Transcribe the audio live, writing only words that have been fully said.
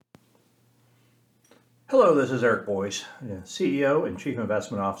Hello, this is Eric Boyce, CEO and Chief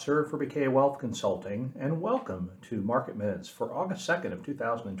Investment Officer for BK Wealth Consulting, and welcome to Market Minutes for August 2nd of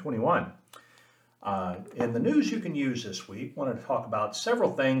 2021. In the news you can use this week, I wanted to talk about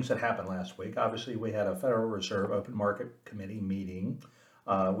several things that happened last week. Obviously, we had a Federal Reserve Open Market Committee meeting.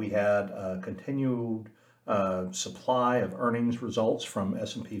 We had a continued supply of earnings results from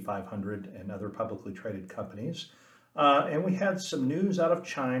S&P 500 and other publicly traded companies. And we had some news out of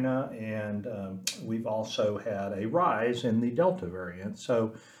China, and we've also had a rise in the Delta variant.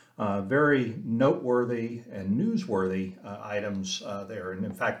 So very noteworthy and newsworthy items there. And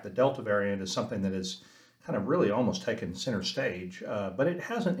in fact, the Delta variant is something that is kind of really almost taken center stage, but it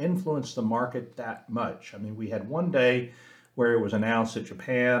hasn't influenced the market that much. I mean, we had one day where it was announced that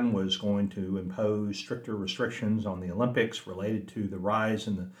Japan was going to impose stricter restrictions on the Olympics related to the rise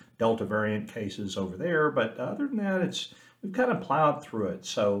in the Delta variant cases over there. But other than that, we've kind of plowed through it.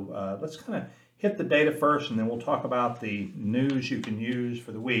 So let's kind of hit the data first, and then we'll talk about the news you can use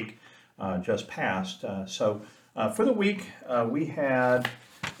for the week just passed. So for the week, we had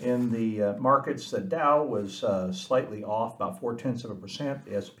in the markets, the Dow was slightly off, about 0.4%.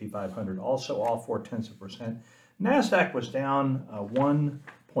 The S&P 500 also off 0.4%. NASDAQ was down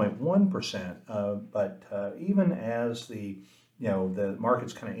 1.1%, but even as the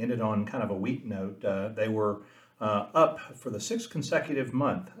markets kind of ended on kind of a weak note, they were up for the sixth consecutive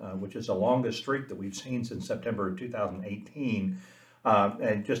month, which is the longest streak that we've seen since September of 2018.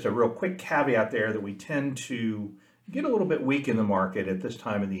 And just a real quick caveat there that we tend to get a little bit weak in the market at this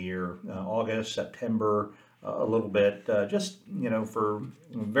time of the year, August, September, a little bit, just for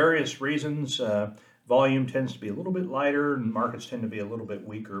various reasons. Volume tends to be a little bit lighter, and markets tend to be a little bit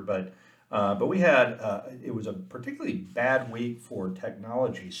weaker. But we had it was a particularly bad week for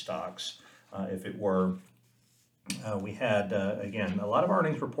technology stocks, if it were. We had again a lot of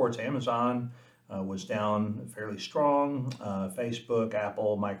earnings reports. Amazon was down fairly strong. Facebook,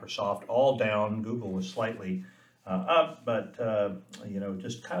 Apple, Microsoft all down. Google was slightly up, but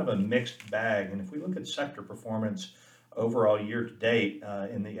just kind of a mixed bag. And if we look at sector performance overall year to date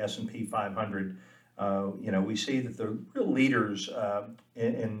in the S&P 500. We see that the real leaders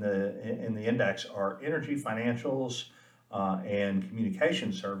in the index are energy, financials, and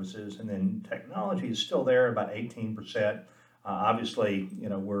communication services, and then technology is still there, about 18%. Obviously,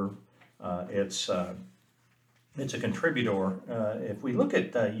 it's a contributor. If we look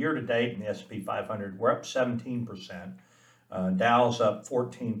at year to date in the S&P 500, we're up 17%. Dow's up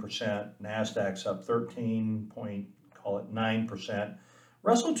 14%. Nasdaq's up 13.9%.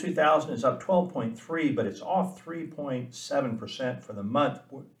 Russell 2000 is up 12.3, but it's off 3.7% for the month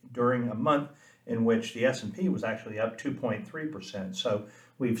during a month in which the S&P was actually up 2.3%. So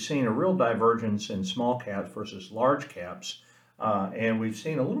we've seen a real divergence in small caps versus large caps, and we've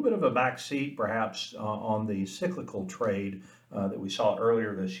seen a little bit of a backseat perhaps on the cyclical trade that we saw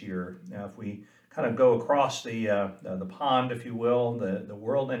earlier this year. Now, if we kind of go across the pond, if you will, the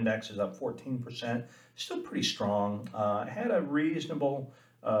world index is up 14%, still pretty strong. Had a reasonable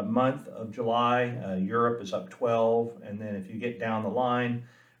month of July. Europe is up 12, and then if you get down the line,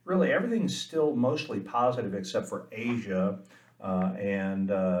 really everything's still mostly positive except for Asia and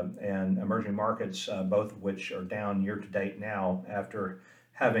emerging markets, both of which are down year to date now after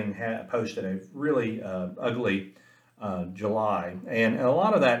having posted a really ugly July. And a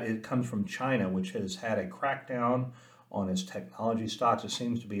lot of that it comes from China, which has had a crackdown on its technology stocks. It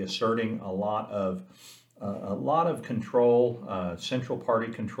seems to be asserting a lot of control, central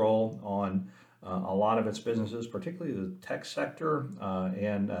party control on a lot of its businesses, particularly the tech sector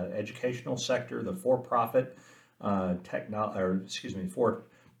and educational sector, the for-profit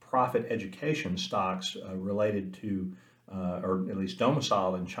for-profit education stocks related to, or at least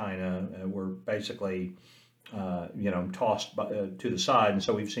domiciled in China, were basically tossed to the side, and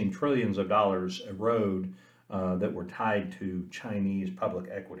so we've seen trillions of dollars erode that were tied to Chinese public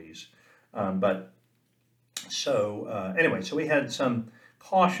equities. So we had some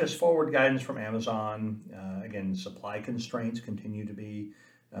cautious forward guidance from Amazon. Again, supply constraints continue to be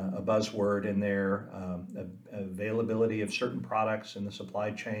a buzzword in there. Availability of certain products in the supply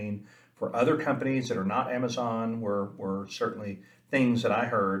chain for other companies that are not Amazon were certainly things that I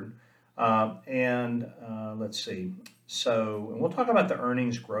heard. Let's see. So we'll talk about the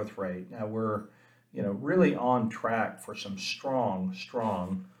earnings growth rate. Now we're really on track for some strong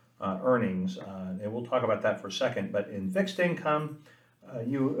earnings, and we'll talk about that for a second. But in fixed income,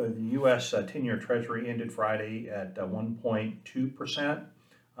 the U.S. 10-year Treasury ended Friday at 1.2%.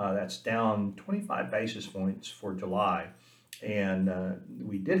 That's down 25 basis points for July. And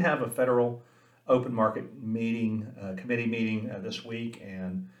we did have a Federal Open Market Committee meeting this week,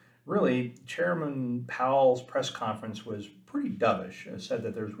 and really, Chairman Powell's press conference was pretty dovish. It said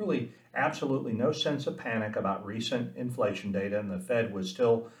that there's really absolutely no sense of panic about recent inflation data, and the Fed was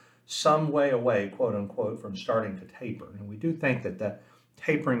still some way away, quote unquote, from starting to taper. And we do think that that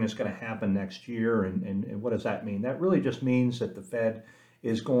tapering is going to happen next year. And what does that mean? That really just means that the Fed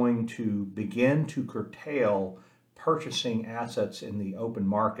is going to begin to curtail purchasing assets in the open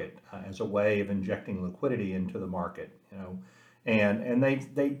market as a way of injecting liquidity into the market. And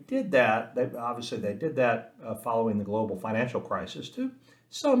they did that. They did that following the global financial crisis to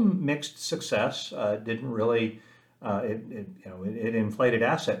some mixed success. Didn't really it inflated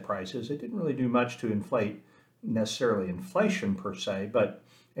asset prices. It didn't really do much to inflate necessarily inflation per se, but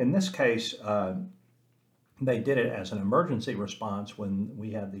in this case, they did it as an emergency response when we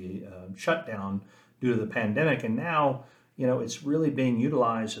had the shutdown due to the pandemic, and now it's really being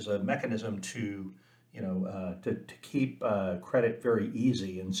utilized as a mechanism to to keep credit very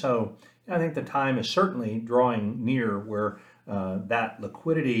easy. And so I think the time is certainly drawing near where that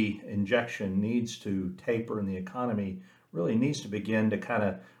liquidity injection needs to taper, and the economy really needs to begin to kind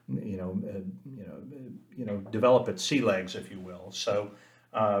of develop its sea legs, if you will. So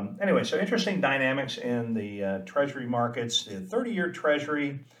anyway, so interesting dynamics in the Treasury markets. The 30-year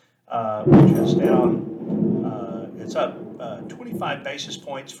Treasury, which is down, it's up 25 basis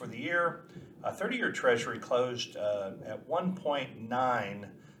points for the year. 30-year Treasury closed at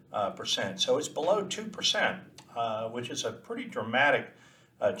 1.9%, so it's below 2%, which is a pretty dramatic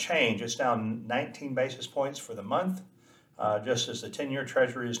change. It's down 19 basis points for the month, just as the 10-year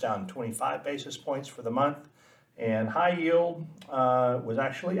Treasury is down 25 basis points for the month. And high yield was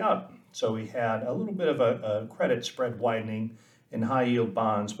actually up. So we had a little bit of a credit spread widening in high yield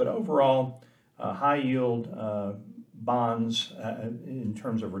bonds, but overall, high yield bonds in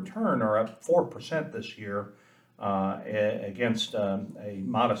terms of return are up 4% this year against a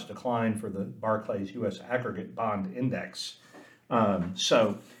modest decline for the Barclays U.S. Aggregate Bond Index. And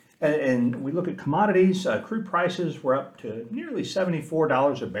we look at commodities. Crude prices were up to nearly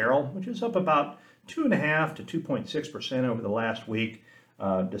 $74 a barrel, which is up about 2.5 to 2.6% over the last week,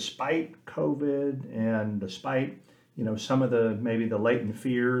 despite COVID and despite some of the maybe the latent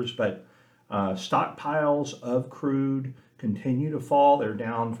fears. But stockpiles of crude continue to fall. They're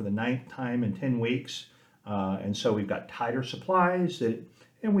down for the ninth time in 10 weeks, and so we've got tighter supplies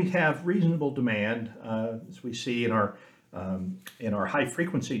and we have reasonable demand, as we see in our high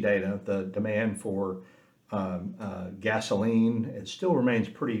frequency data. The demand for gasoline, it still remains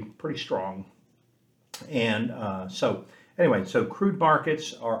pretty strong. And so crude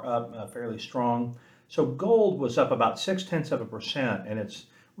markets are up fairly strong. So gold was up about 0.6%, and it's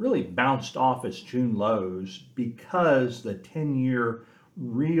really bounced off its June lows because the 10-year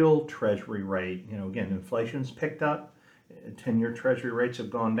real Treasury rate, again, inflation's picked up, 10-year Treasury rates have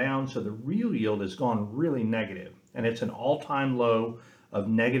gone down, so the real yield has gone really negative, and it's an all-time low of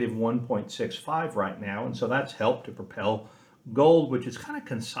negative 1.65 right now, and so that's helped to propel gold, which is kind of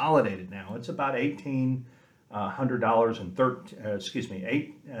consolidated now. It's about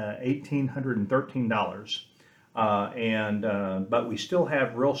 $1,813. But we still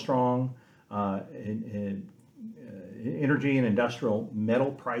have real strong energy and industrial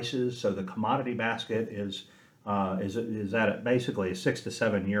metal prices. So the commodity basket is at basically a 6 to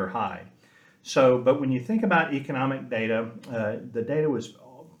 7 year high. So, but when you think about economic data, the data was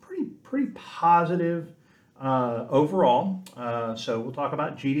pretty positive overall. So we'll talk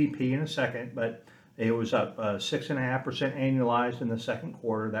about GDP in a second, but it was up 6.5% annualized in the second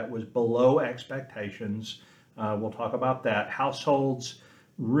quarter. That was below expectations. We'll talk about that. Households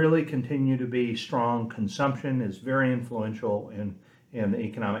really continue to be strong. Consumption is very influential in the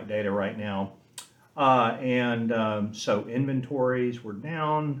economic data right now. So inventories were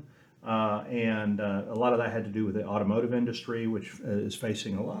down, and a lot of that had to do with the automotive industry, which is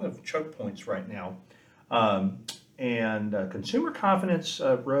facing a lot of choke points right now. Consumer confidence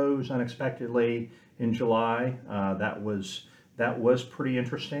rose unexpectedly in July. That was pretty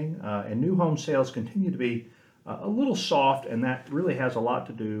interesting. And new home sales continue to be a little soft, and that really has a lot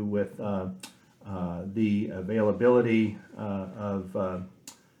to do with the availability of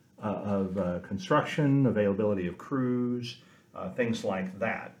construction, availability of crews, things like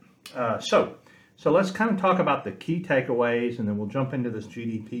that. So let's kind of talk about the key takeaways, and then we'll jump into this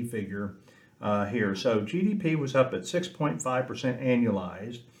GDP figure here. So GDP was up at 6.5%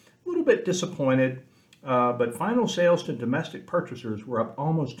 annualized, a little bit disappointed, but final sales to domestic purchasers were up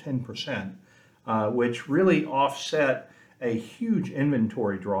almost 10%, which really offset a huge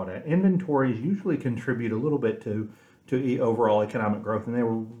inventory drawdown. Inventories usually contribute a little bit to overall economic growth, and they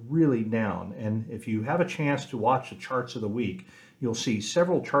were really down. And if you have a chance to watch the charts of the week, you'll see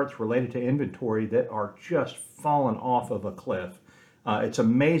several charts related to inventory that are just fallen off of a cliff. It's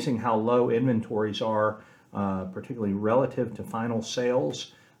amazing how low inventories are, particularly relative to final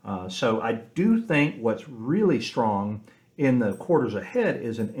sales. So I do think what's really strong in the quarters ahead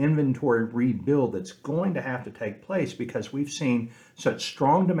is an inventory rebuild that's going to have to take place because we've seen such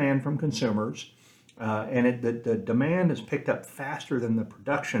strong demand from consumers, and the demand has picked up faster than the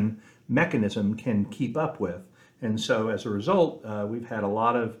production mechanism can keep up with. And so as a result, we've had a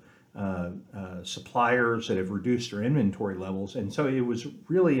lot of suppliers that have reduced their inventory levels. And so it was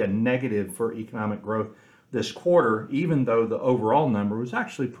really a negative for economic growth this quarter, even though the overall number was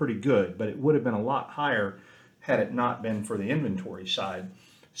actually pretty good, but it would have been a lot higher had it not been for the inventory side.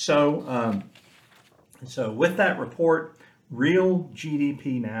 So, so with that report, real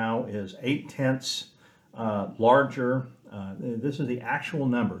GDP now is 0.8 larger. This is the actual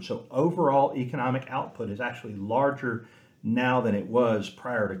number. So overall economic output is actually larger now than it was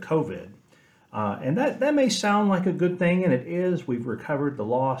prior to COVID. And that may sound like a good thing, and it is. We've recovered the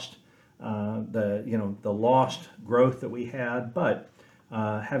lost lost growth that we had. But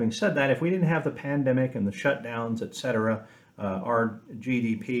having said that, if we didn't have the pandemic and the shutdowns, et cetera, our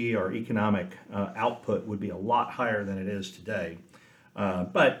GDP, our economic output would be a lot higher than it is today.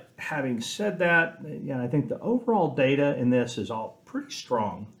 But having said that, I think the overall data in this is all pretty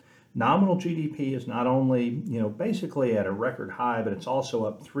strong. Nominal GDP is not only, basically at a record high, but it's also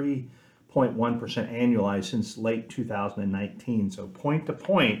up 3.1% annualized since late 2019. So point to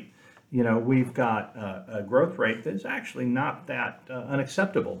point, we've got a growth rate that's actually not that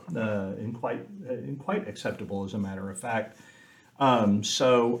unacceptable, and quite acceptable as a matter of fact.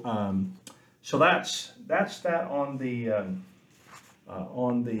 So that's that on the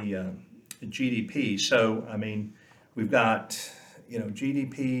GDP. So I mean, we've got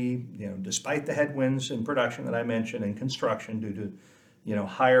GDP, despite the headwinds in production that I mentioned and construction due to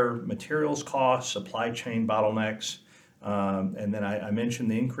higher materials costs, supply chain bottlenecks. And then I mentioned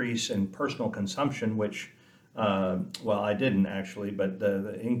the increase in personal consumption, which, I didn't actually, but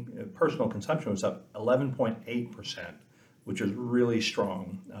the personal consumption was up 11.8%, which is really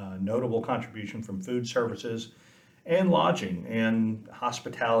strong. Notable contribution from food services and lodging and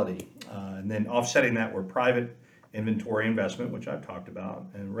hospitality. And then offsetting that were private inventory investment, which I've talked about,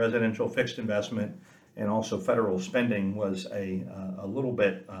 and residential fixed investment, and also federal spending was a little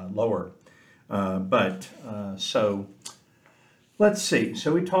bit lower. So let's see.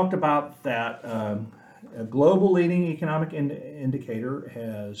 So we talked about that. A global leading economic indicator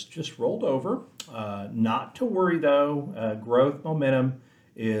has just rolled over. Not to worry though. Growth momentum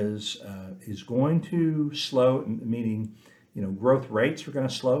is going to slow, meaning growth rates are going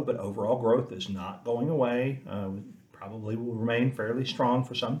to slow, but overall growth is not going away. Probably will remain fairly strong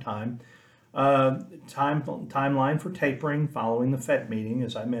for some time. Timeline for tapering following the Fed meeting,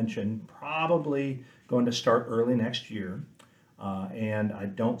 as I mentioned, probably going to start early next year. And I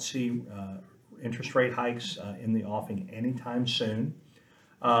don't see interest rate hikes in the offing anytime soon.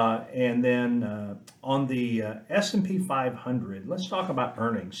 And then on the S&P 500, let's talk about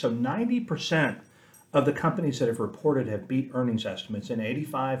earnings. So 90% of the companies that have reported have beat earnings estimates, and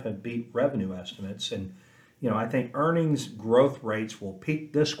 85 have beat revenue estimates. And I think earnings growth rates will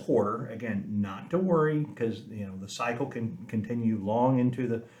peak this quarter. Again, not to worry, because the cycle can continue long into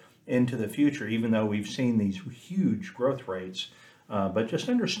the future, even though we've seen these huge growth rates. But just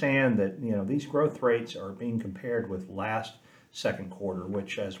understand that these growth rates are being compared with last second quarter,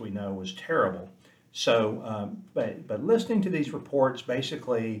 which, as we know, was terrible. So, but listening to these reports,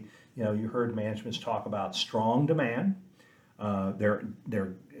 basically, you heard managements talk about strong demand. They're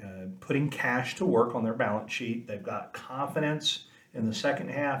putting cash to work on their balance sheet. They've got confidence in the second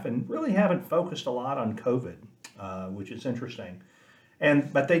half, and really haven't focused a lot on COVID, which is interesting.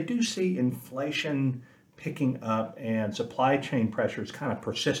 But they do see inflation picking up and supply chain pressures kind of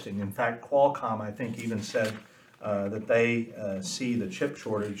persisting. In fact, Qualcomm, I think, even said that they see the chip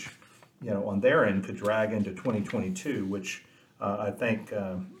shortage, on their end could drag into 2022, which I think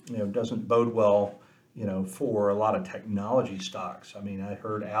doesn't bode well, for a lot of technology stocks. I mean, I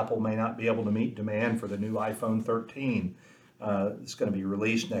heard Apple may not be able to meet demand for the new iPhone 13. It's going to be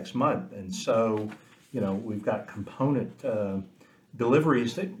released next month, and so we've got component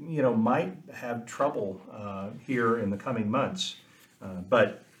deliveries that might have trouble here in the coming months.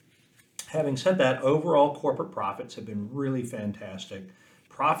 But having said that, overall corporate profits have been really fantastic.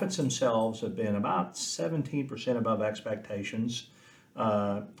 Profits themselves have been about 17% above expectations,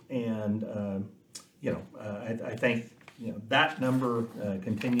 and I think that number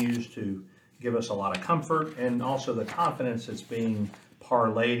continues to give us a lot of comfort, and also the confidence that's being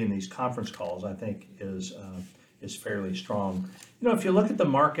parlayed in these conference calls, I think, is is fairly strong. If you look at the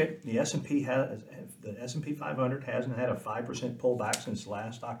market, the S&P 500 hasn't had a 5% pullback since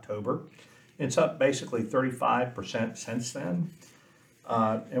last October. It's up basically 35% since then.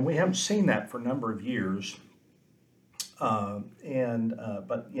 And we haven't seen that for a number of years. But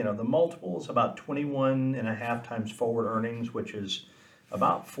the multiple is about 21 and a half times forward earnings, which is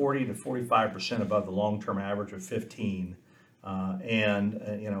about 40 to 45% above the long-term average of 15. And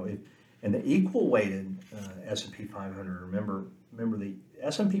the equal weighted S&P 500, remember the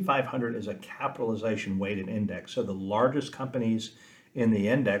S&P 500 is a capitalization weighted index. So the largest companies in the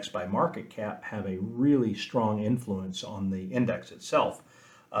index by market cap have a really strong influence on the index itself.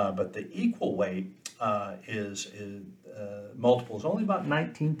 But the equal weight multiple is only about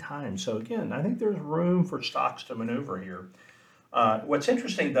 19 times. So again, I think there's room for stocks to maneuver here. What's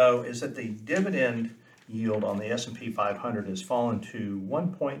interesting though is that the dividend yield on the S&P 500 has fallen to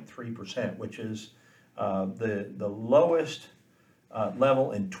 1.3%, which is the lowest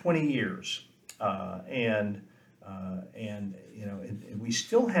level in 20 years. And we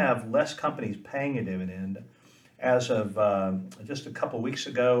still have less companies paying a dividend. As of just a couple weeks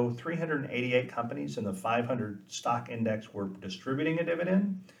ago, 388 companies in the 500 stock index were distributing a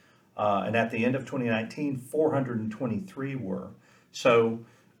dividend. And at the end of 2019, 423 were.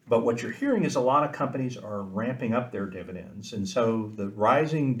 But what you're hearing is a lot of companies are ramping up their dividends. And so the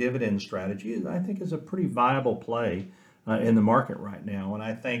rising dividend strategy, I think, is a pretty viable play in the market right now. And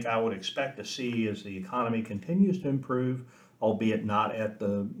I think I would expect to see, as the economy continues to improve, albeit not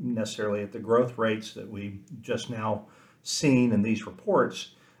necessarily at the growth rates that we've just now seen in these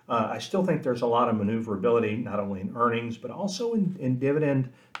reports, I still think there's a lot of maneuverability, not only in earnings, but also in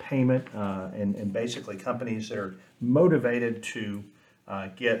dividend payment and basically companies that are motivated to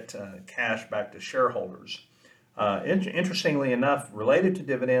get cash back to shareholders. Interestingly enough, related to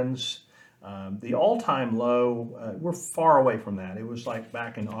dividends, the all-time low, we're far away from that. It was like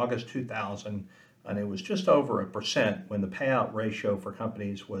back in August 2000, and it was just over 1% when the payout ratio for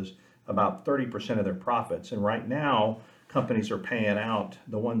companies was about 30% of their profits. And right now, companies are paying out,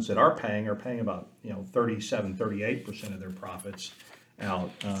 the ones that are paying about 37, 38% of their profits out.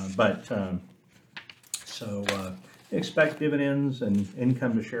 Expect dividends and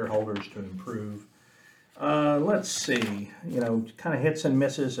income to shareholders to improve. Let's see, kind of hits and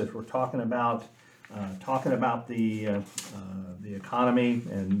misses if we're talking about the economy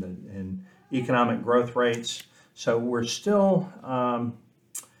and economic growth rates. So we're still,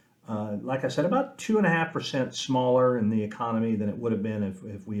 like I said, about 2.5% smaller in the economy than it would have been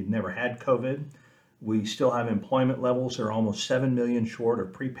if we had never had COVID. We still have employment levels that are almost 7 million short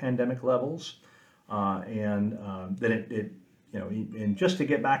of pre-pandemic levels. And just to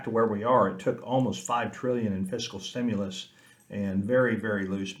get back to where we are, it took almost $5 trillion in fiscal stimulus and very, very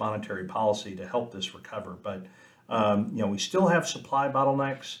loose monetary policy to help this recover. But, we still have supply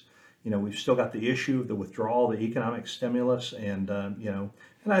bottlenecks. We've still got the issue of the withdrawal of the economic stimulus. And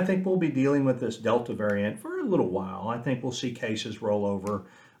I think we'll be dealing with this Delta variant for a little while. I think we'll see cases roll over.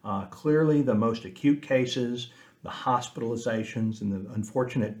 Clearly, the most acute cases, the hospitalizations and the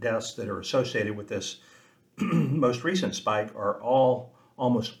unfortunate deaths that are associated with this most recent spike are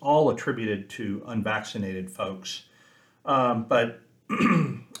almost all attributed to unvaccinated folks. So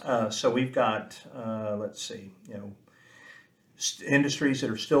we've got, let's see, industries that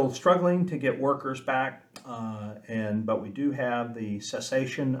are still struggling to get workers back, but we do have the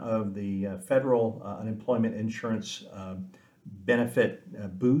cessation of the federal unemployment insurance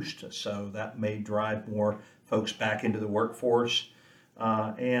benefit boost, so that may drive more folks back into the workforce.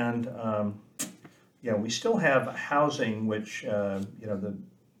 We still have housing, which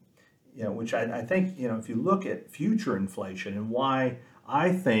which I think if you look at future inflation and why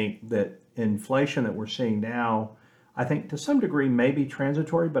I think that inflation that we're seeing now, I think to some degree may be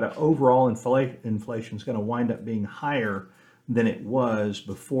transitory, but overall inflation is going to wind up being higher than it was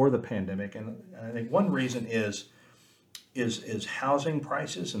before the pandemic. And I think one reason is housing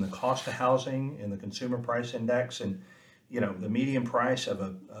prices and the cost of housing in the consumer price index. And the median price of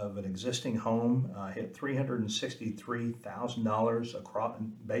an existing home hit $363,000 across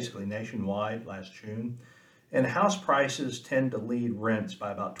basically nationwide last June. And house prices tend to lead rents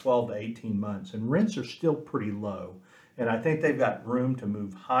by about 12 to 18 months, and rents are still pretty low. And I think they've got room to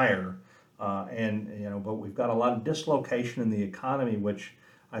move higher. But we've got a lot of dislocation in the economy, which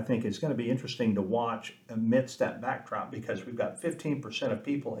I think is going to be interesting to watch amidst that backdrop, because we've got 15% of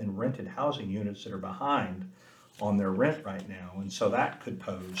people in rented housing units that are behind on their rent right now. And so that could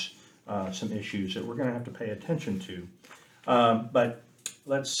pose some issues that we're going to have to pay attention to. But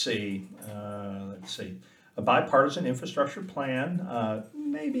let's see. A bipartisan infrastructure plan,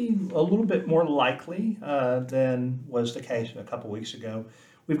 maybe a little bit more likely than was the case a couple weeks ago.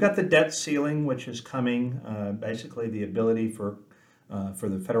 We've got the debt ceiling, which is coming, basically the ability for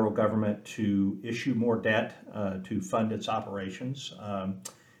the federal government to issue more debt to fund its operations.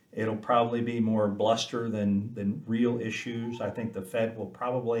 It'll probably be more bluster than real issues. I think the Fed will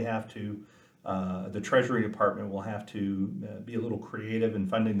probably have to, the Treasury Department will have to be a little creative in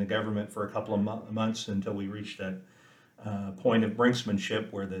funding the government for a couple of months until we reach that point of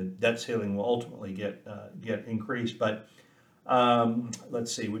brinksmanship where the debt ceiling will ultimately get increased. But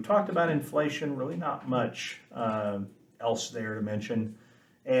let's see, we talked about inflation, really not much else there to mention.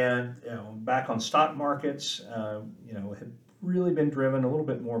 And back on stock markets, have really been driven a little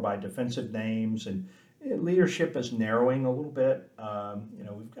bit more by defensive names, and leadership is narrowing a little bit.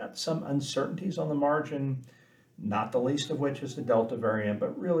 We've got some uncertainties on the margin, not the least of which is the Delta variant,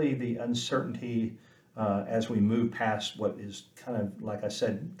 but really the uncertainty as we move past what is kind of, like I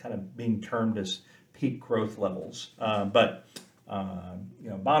said, kind of being termed as peak growth levels. But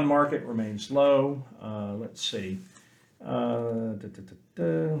bond market remains low. Let's see.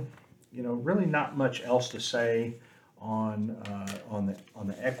 Really not much else to say on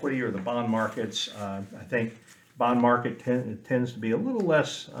the equity or the bond markets. I think bond market tends to be a little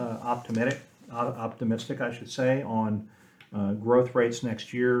less optimistic, I should say, on growth rates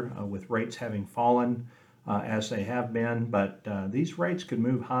next year, with rates having fallen as they have been. But these rates could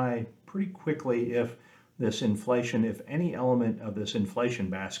move high pretty quickly if this inflation, if any element of this inflation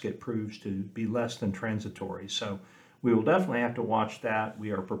basket proves to be less than transitory. So we will definitely have to watch that. We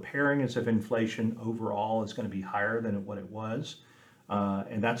are preparing as if inflation overall is going to be higher than what it was.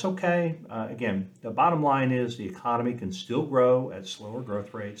 And that's okay. Again, the bottom line is the economy can still grow at slower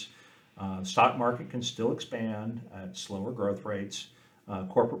growth rates. Stock market can still expand at slower growth rates.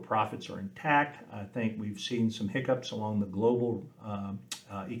 Corporate profits are intact. I think we've seen some hiccups along the global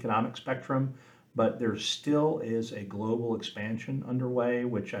economic spectrum, but there still is a global expansion underway,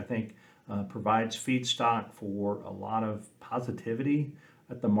 which I think provides feedstock for a lot of positivity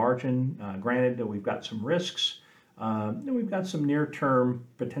at the margin. Granted that we've got some risks, and we've got some near-term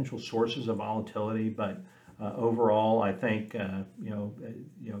potential sources of volatility, but overall, I think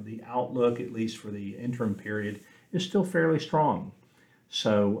the outlook, at least for the interim period, is still fairly strong.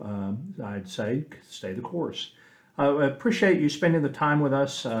 So I'd say stay the course. I appreciate you spending the time with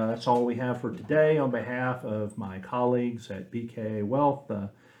us. That's all we have for today. On behalf of my colleagues at BKA Wealth,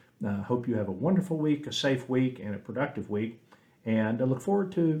 hope you have a wonderful week, a safe week, and a productive week. And I look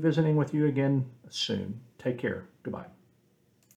forward to visiting with you again soon. Take care. Goodbye.